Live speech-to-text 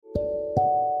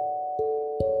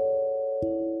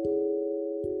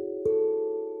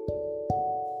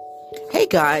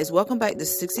Guys, welcome back to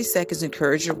 60 Seconds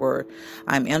Encourage Your Word.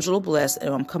 I'm Angela Bless,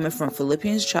 and I'm coming from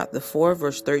Philippians chapter 4,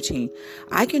 verse 13.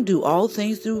 I can do all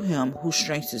things through him who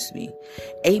strengthens me.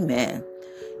 Amen.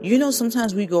 You know,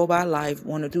 sometimes we go by life,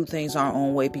 want to do things our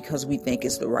own way because we think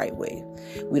it's the right way.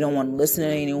 We don't want to listen to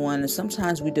anyone, and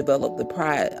sometimes we develop the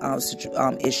pride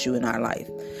issue in our life.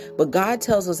 But God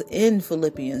tells us in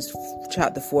Philippians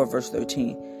chapter 4, verse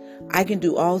 13, I can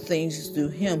do all things through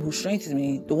him who strengthens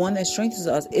me. The one that strengthens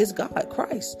us is God,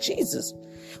 Christ, Jesus.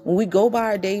 When we go by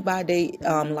our day-by-day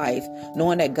life,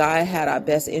 knowing that God had our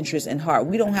best interests in heart,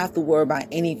 we don't have to worry about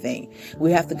anything.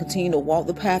 We have to continue to walk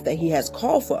the path that he has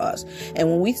called for us. And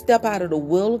when we step out of the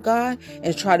will of God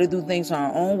and try to do things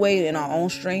our own way in our own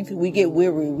strength, we get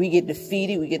weary, we get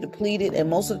defeated, we get depleted, and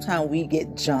most of the time we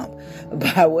get jumped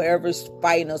by whatever's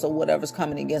fighting us or whatever's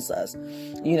coming against us.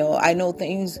 You know, I know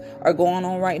things are going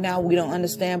on right now we don't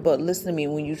understand, but listen to me,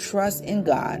 when you trust in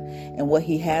God and what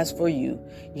he has for you,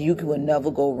 you will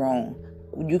never go wrong.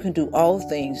 You can do all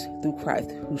things through Christ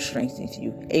who strengthens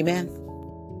you. Amen.